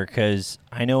quick here because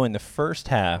I know in the first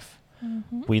half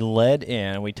we led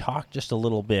in, we talked just a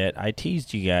little bit. I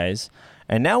teased you guys,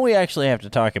 and now we actually have to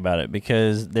talk about it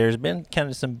because there's been kind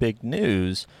of some big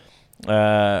news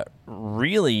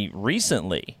really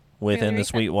recently within Really the recent.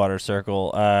 Sweetwater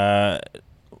Circle.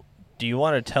 Do you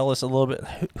want to tell us a little bit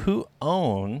who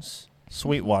owns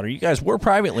Sweetwater? You guys were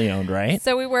privately owned, right?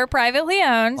 So we were privately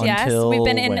owned, yes. We've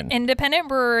been Until an when? independent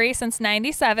brewery since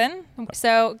 97.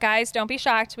 So guys, don't be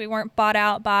shocked. We weren't bought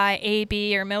out by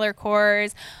AB or Miller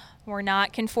Coors. We're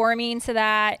not conforming to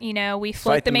that. We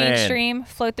float Fight the the man.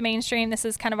 mainstream. This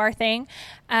is kind of our thing.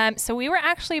 So we were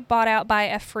actually bought out by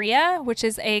Aphria, which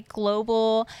is a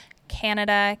global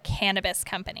Canada cannabis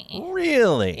company.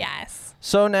 Really? Yes.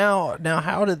 So now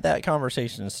how did that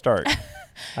conversation start?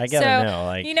 I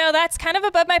gotta know. That's kind of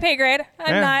above my pay grade.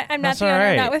 I'm not that's the owner, all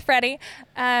right. not with Freddie.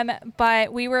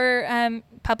 But we were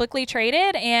publicly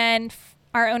traded, and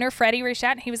our owner Freddie reached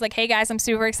out and he was like, "Hey guys, I'm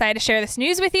super excited to share this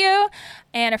news with you."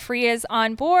 And Aphria is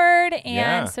on board, and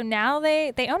Yeah. so now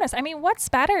they own us. I mean, what's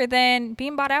better than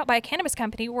being bought out by a cannabis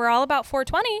company? We're all about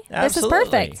 420. This is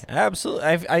perfect.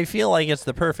 Absolutely. I feel like it's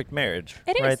the perfect marriage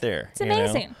It is. right there. It's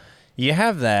amazing. You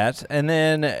have that, and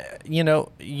then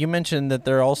you mentioned that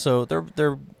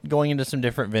they're going into some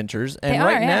different ventures, and They are,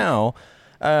 right yeah. now,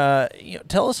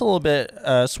 tell us a little bit.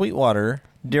 Sweetwater,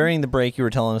 during the break, you were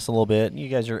telling us a little bit. You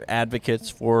guys are advocates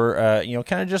for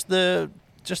kind of just the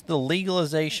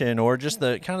legalization or just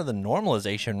the kind of the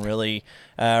normalization, really,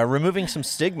 removing some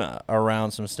stigma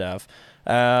around some stuff.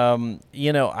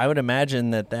 I would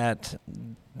imagine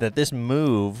that this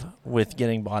move with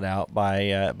getting bought out by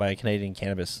a Canadian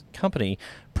cannabis company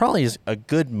probably is a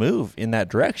good move in that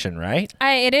direction, right?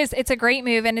 It is. It's a great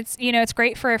move, and it's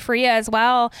great for Aphria as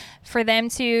well, for them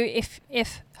to,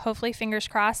 if hopefully, fingers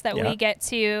crossed, that Yeah. we get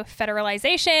to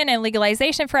federalization and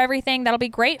legalization for everything. That'll be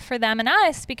great for them and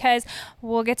us because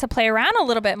we'll get to play around a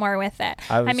little bit more with it.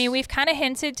 I mean, we've kind of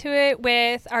hinted to it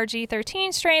with our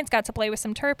G13 strains, got to play with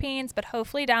some terpenes, but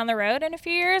hopefully down the road in a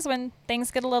few years when things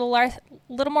get a little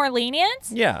more lenient,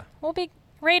 Yeah. we'll be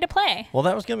ready to play. Well,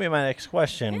 that was going to be my next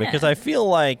question because I feel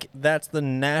like that's the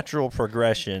natural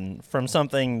progression from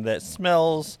something that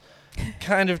smells,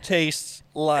 kind of tastes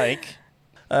like,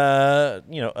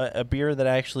 a beer that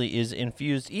actually is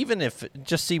infused, even if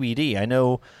just CBD. I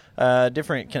know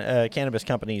different cannabis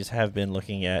companies have been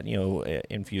looking at,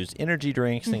 infused energy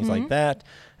drinks, things like that.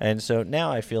 And so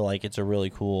now I feel like it's a really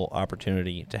cool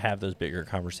opportunity to have those bigger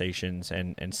conversations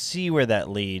and see where that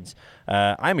leads.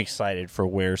 I'm excited for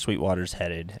where Sweetwater's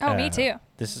headed. Oh, me too.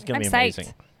 This is going to I'm be psyched.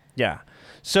 amazing. Yeah.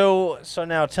 So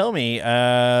now tell me,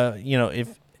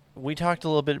 if we talked a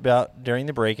little bit about during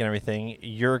the break and everything,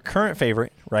 your current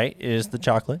favorite, right, is the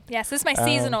chocolate. Yes, this is my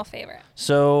seasonal favorite.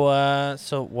 So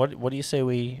what do you say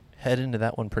we head into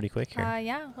that one pretty quick here?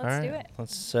 Yeah, All let's right. do it.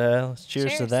 Let's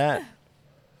cheers to Cheers. that.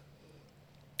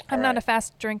 I'm not a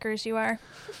fast drinker as you are.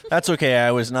 That's okay.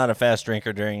 I was not a fast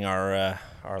drinker during our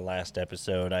last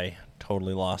episode. I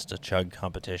totally lost a chug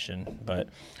competition. But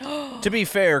to be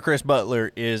fair, Chris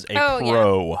Butler is a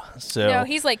pro. Yeah. So No,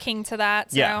 he's like king to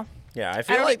that. So yeah. I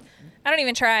feel like I don't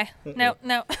even try. No.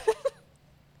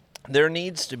 there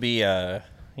needs to be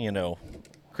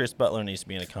Chris Butler needs to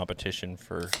be in a competition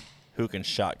for who can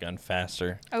shotgun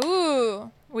faster.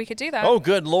 Ooh, we could do that. Oh,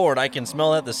 good Lord. I can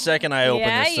smell that the second I open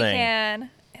yeah, this thing. you can.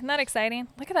 Isn't that exciting?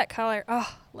 Look at that color.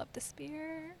 Oh, love this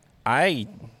beer. I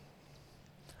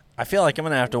feel like I'm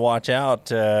going to have to watch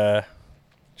out.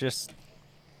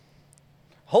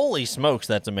 Holy smokes,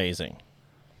 that's amazing.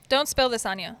 Don't spill this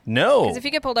on you. No. Because if you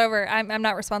get pulled over, I'm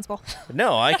not responsible.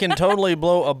 No, I can totally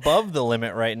blow above the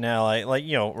limit right now.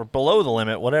 Or below the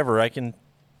limit, whatever. I can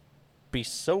be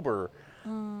sober.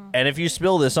 And if you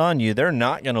spill this on you, they're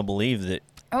not going to believe that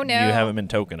Oh, no. you haven't been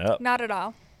token up. Not at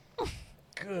all.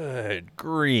 Good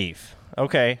grief.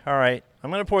 Okay, all right. I'm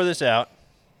going to pour this out.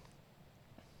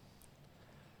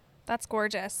 That's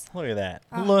gorgeous. Look at that.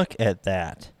 Oh. Look at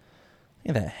that.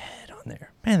 Look at that head on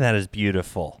there. Man, that is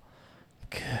beautiful.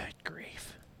 Good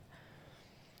grief.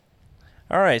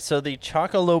 All right, so the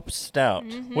Chocolope Stout.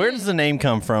 Where does the name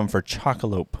come from for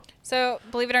Chocolope? So,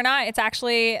 believe it or not, it's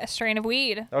actually a strain of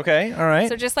weed. Okay, all right.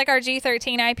 So just like our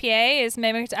G13 IPA is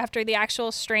mimicked after the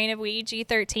actual strain of weed,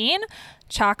 G13,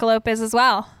 Chocolope is as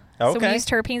well. So we Okay. use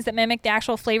terpenes that mimic the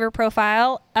actual flavor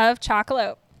profile of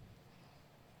Chocolope.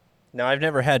 Now, I've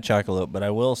never had Chocolope, but I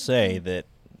will say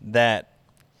that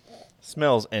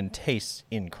smells and tastes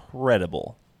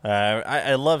incredible.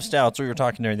 I love stouts. We were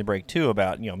talking during the break, too,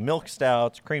 about milk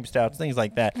stouts, cream stouts, things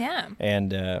like that. Yeah.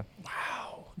 And,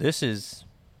 wow, this is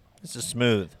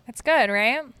smooth. It's good,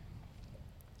 right?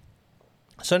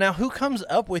 So now, who comes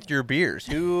up with your beers?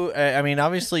 Who?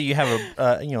 Obviously you have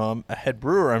a head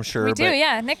brewer, I'm sure. We do, but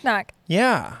yeah. Nick Knock.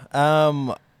 Yeah.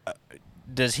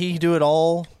 Does he do it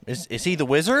all? Is he the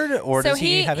wizard, or does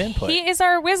he have input? He is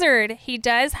our wizard. He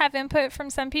does have input from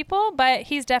some people, but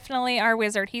he's definitely our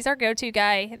wizard. He's our go-to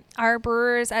guy. Our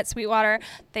brewers at Sweetwater,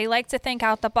 they like to think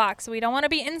out the box. We don't want to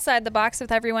be inside the box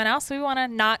with everyone else. We want to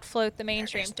not float the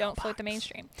mainstream. Don't float the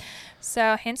mainstream.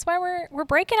 So hence why we're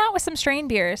breaking out with some strain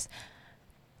beers.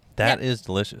 That is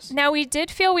delicious. Now, we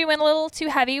did feel we went a little too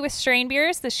heavy with strain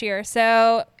beers this year.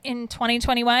 So in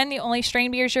 2021, the only strain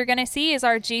beers you're going to see is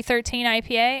our G13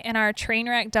 IPA and our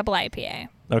Trainwreck Double IPA.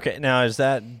 Okay. Now, is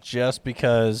that just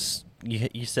because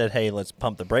you said, hey, let's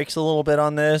pump the brakes a little bit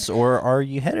on this, or are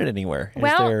you headed anywhere?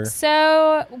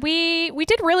 So we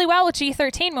did really well with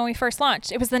G13 when we first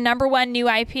launched. It was the #1 new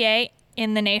IPA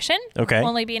in the nation,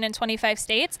 only being in 25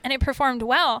 states, and it performed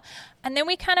well. And then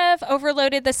we kind of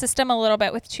overloaded the system a little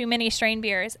bit with too many strain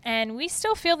beers, and we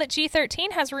still feel that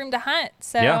G13 has room to hunt.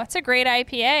 So it's a great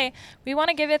IPA. We want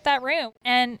to give it that room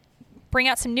and bring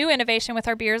out some new innovation with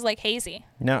our beers like Hazy.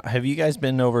 Now, have you guys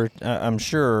been over, I'm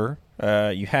sure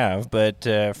you have, but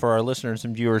for our listeners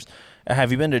and viewers,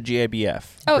 have you been to GABF?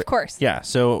 Oh, of course. Yeah.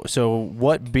 So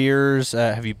what beers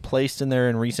have you placed in there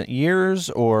in recent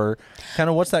years, or kind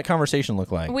of what's that conversation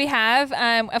look like? We have,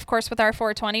 of course, with our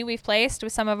 420, we've placed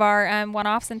with some of our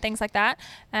one-offs and things like that.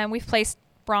 We've placed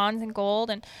bronze and gold,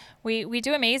 and we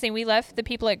do amazing. We love the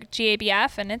people at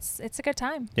GABF, and it's a good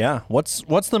time. Yeah.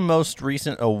 What's the most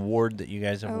recent award that you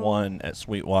guys have won at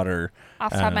Sweetwater?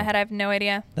 Off the top of my head, I have no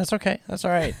idea. That's okay. That's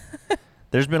all right.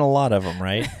 There's been a lot of them,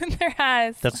 right? There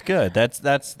has. That's good. That's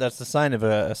the sign of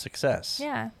a success.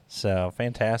 Yeah. So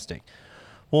fantastic.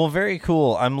 Well, very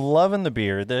cool. I'm loving the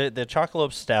beer. The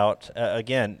Chocolope Stout.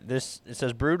 Again, it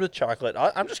says brewed with chocolate.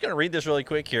 I'm just going to read this really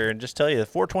quick here and just tell you the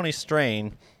 420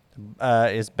 strain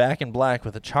is back in black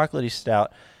with a chocolatey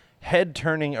stout,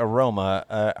 head-turning aroma.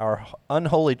 Our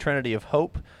unholy trinity of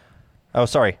hope. Oh,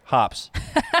 sorry, hops.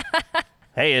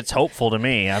 Hey, it's hopeful to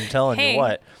me. I'm telling you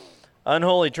what.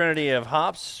 Unholy trinity of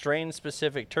hops,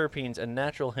 strain-specific terpenes, and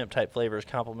natural hemp-type flavors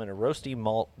complement a roasty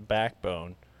malt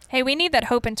backbone. Hey, we need that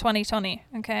hope in 2020,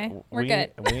 okay? We're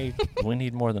good. We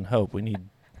need more than hope. We need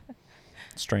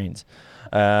strains.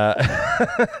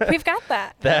 We've got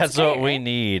that. That's what great, we right?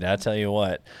 need. I tell you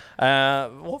what.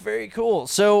 Well, very cool.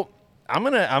 So I'm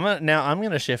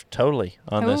gonna shift totally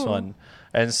on this Ooh. one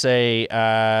and say,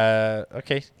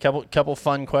 okay, couple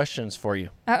fun questions for you.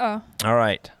 Uh-oh. All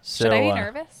right. So, Should I be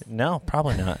nervous? No,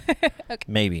 probably not. Okay.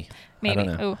 Maybe. Maybe. I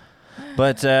don't know. Ooh.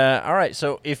 But all right.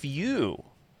 So if you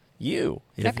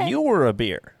Okay. were a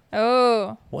beer,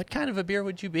 Oh. what kind of a beer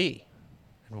would you be?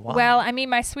 And why? Well, I mean,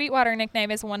 my Sweetwater nickname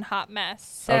is One Hot Mess.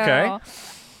 So Okay.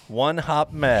 One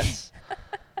hop mess.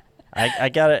 I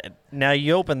gotta. Now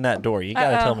you open that door. You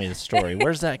gotta tell me the story.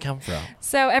 Where's that come from?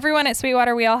 So everyone at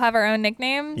Sweetwater, we all have our own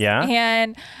nicknames. Yeah.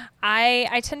 And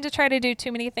I tend to try to do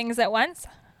too many things at once.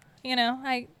 You know,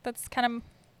 that's kind of,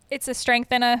 it's a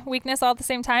strength and a weakness all at the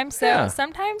same time. So Yeah.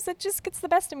 sometimes it just gets the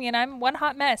best of me and I'm one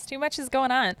hot mess. Too much is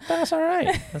going on. That's all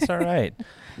right. That's all right.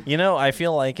 You know, I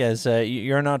feel like as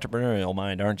you're an entrepreneurial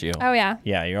mind, aren't you? Oh, yeah.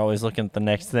 Yeah, you're always looking at the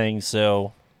next thing.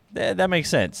 So that makes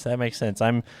sense. That makes sense.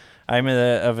 I'm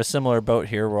of a similar boat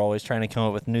here. We're always trying to come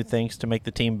up with new things to make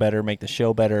the team better, make the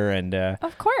show better, and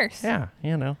Of course. yeah,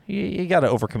 you know, you got to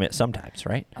overcommit sometimes,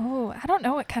 right? Oh, I don't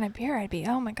know what kind of beer I'd be.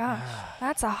 Oh, my gosh.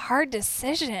 That's a hard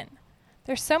decision.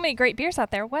 There's so many great beers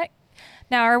out there. What?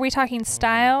 Now, are we talking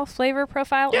style, flavor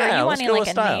profile, or are you let's wanting go like with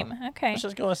a style. name? Okay. Let's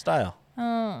just go with style.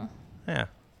 Oh. Yeah.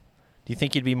 Do you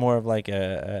think you'd be more of like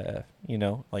a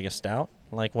like a stout?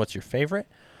 Like, what's your favorite?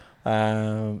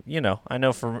 You know, I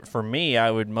know for me, I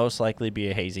would most likely be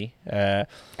a hazy. Are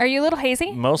you a little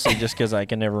hazy? Mostly just because I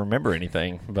can never remember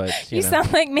anything. But You know,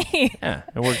 sound like me. yeah,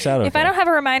 it works out. If I okay. don't have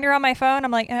a reminder on my phone,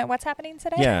 I'm like, what's happening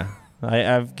today? Yeah,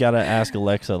 I've got to ask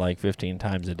Alexa like 15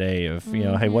 times a day of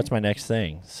hey, what's my next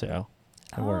thing? So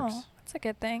it works. Oh, that's a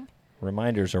good thing.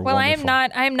 Reminders are Well, wonderful.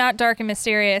 I am not dark and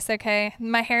mysterious, okay?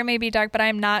 My hair may be dark, but I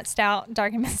am not stout,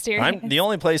 dark and mysterious. I'm the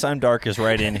only place I'm dark is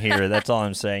right in here. That's all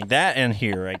I'm saying. That and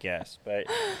here, I guess. But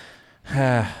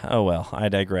oh well, I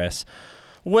digress.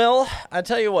 Well, I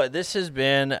tell you what, this has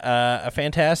been a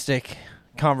fantastic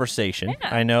conversation.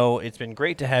 Yeah. I know it's been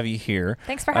great to have you here.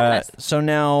 Thanks for having us. So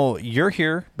now you're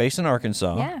here, based in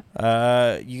Arkansas.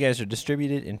 Yeah. You guys are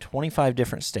distributed in 25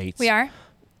 different states. We are.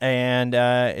 And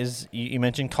you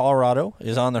mentioned Colorado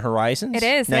is on the horizon. It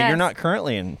is, Now yes. you're not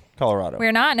currently in Colorado.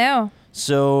 We're not, no.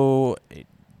 So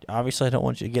obviously I don't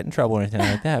want you to get in trouble or anything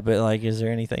like that, but like, is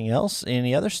there anything else,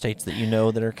 any other states that you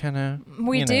know that are kind of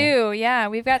We do, yeah.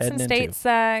 We've got some heading into. states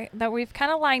that we've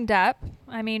kind of lined up.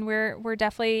 I mean, we're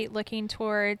definitely looking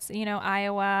towards,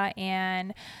 Iowa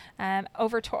and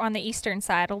over on the eastern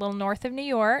side, a little north of New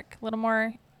York, a little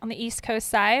more on the East Coast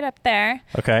side up there.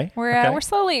 Okay. We're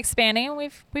slowly expanding.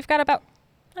 We've got about,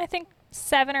 I think,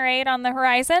 7 or 8 on the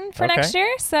horizon for Okay. next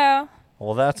year. So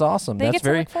Well, that's awesome. they That's get to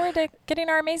very look forward to getting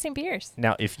our amazing beers.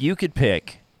 Now, if you could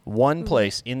pick one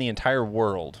place in the entire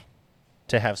world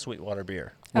to have Sweetwater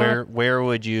beer, Oh. where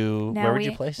would you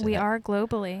place it? We at? are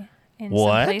globally in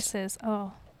What? some places.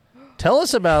 Oh. Tell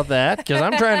us about that, because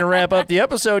I'm trying to wrap up the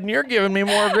episode, and you're giving me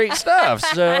more great stuff.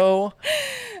 So,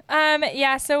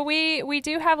 Yeah, so we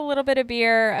do have a little bit of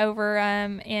beer over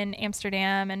in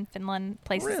Amsterdam and Finland,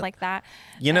 places Really? like that.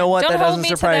 you know what? Don't That hold doesn't me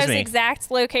surprise to those me.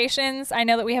 exact locations. I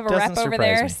know that we have a Doesn't rep over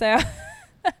surprise there, me.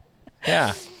 so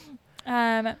Yeah.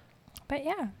 but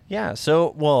yeah. Yeah.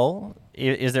 So, well,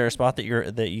 is there a spot that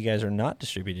you guys are not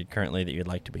distributed currently that you'd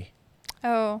like to be?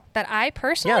 Oh, that I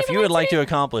personally Yeah, if you would like be? to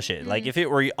accomplish it, like if it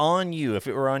were on you, if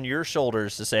it were on your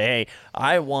shoulders to say, "Hey,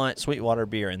 I want Sweetwater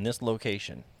beer in this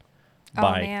location Oh,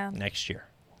 by man. next year,"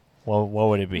 what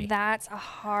would it be? That's a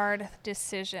hard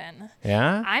decision.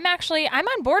 Yeah. I'm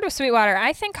on board with Sweetwater.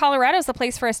 I think Colorado's the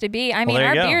place for us to be. I mean, there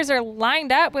our you go. beers are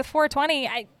lined up with 420.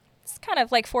 It's kind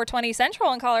of like 420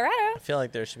 Central in Colorado. I feel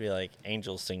like there should be like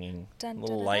angels singing, Dun,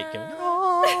 little dun, light dun, going, dun.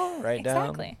 "Oh," right down.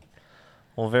 Exactly.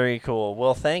 Well, very cool.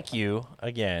 Well, thank you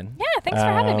again. Yeah, thanks for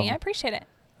having me. I appreciate it.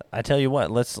 I tell you what,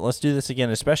 let's do this again,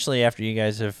 especially after you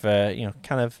guys have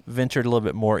kind of ventured a little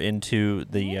bit more into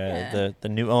the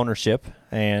new ownership,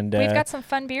 and We've got some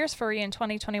fun beers for you in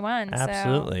 2021.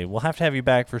 absolutely. We'll have to have you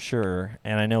back for sure.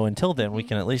 And I know until then we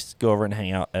can at least go over and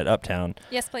hang out at Uptown. So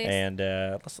yes, please. And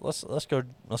let's go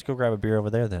grab a beer over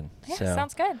there then. Yeah, So,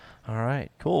 sounds good. all right,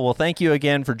 cool. Well, thank you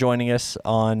again for joining us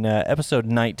on episode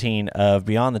 19 of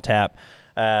Beyond the Tap.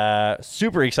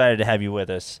 Super excited to have you with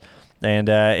us. And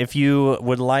if you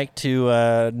would like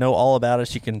to know all about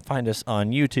us, you can find us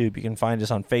on YouTube. You can find us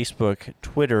on Facebook,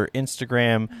 Twitter,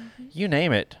 Instagram, you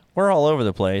name it. We're all over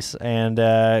the place. And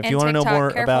if you want to know TikTok,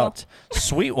 more careful. about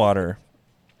Sweetwater,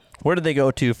 where do they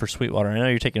go to for Sweetwater? I know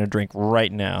you're taking a drink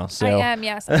right now. So I am,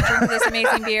 yes. I'm drinking this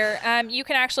amazing beer. You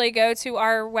can actually go to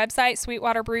our website,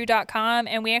 sweetwaterbrew.com,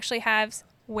 and we actually have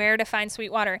where to find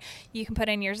Sweetwater. You can put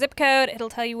in your zip code. It'll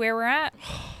tell you where we're at.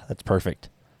 That's perfect.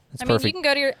 That's I mean, perfect. you can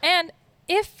go to and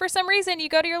if for some reason you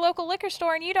go to your local liquor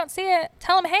store and you don't see it,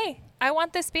 tell them, hey, I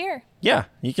want this beer. Yeah,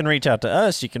 you can reach out to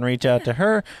us. You can reach out to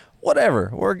her.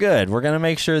 Whatever. We're good. We're going to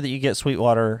make sure that you get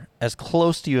Sweetwater as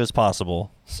close to you as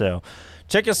possible. So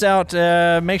check us out.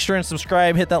 Make sure and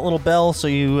subscribe. Hit that little bell so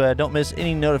you don't miss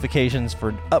any notifications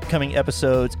for upcoming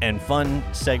episodes and fun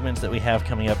segments that we have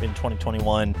coming up in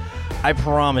 2021. I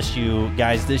promise you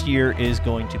guys, this year is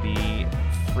going to be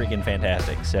freaking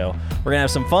fantastic. So we're going to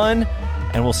have some fun,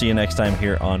 and we'll see you next time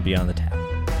here on Beyond the Tap.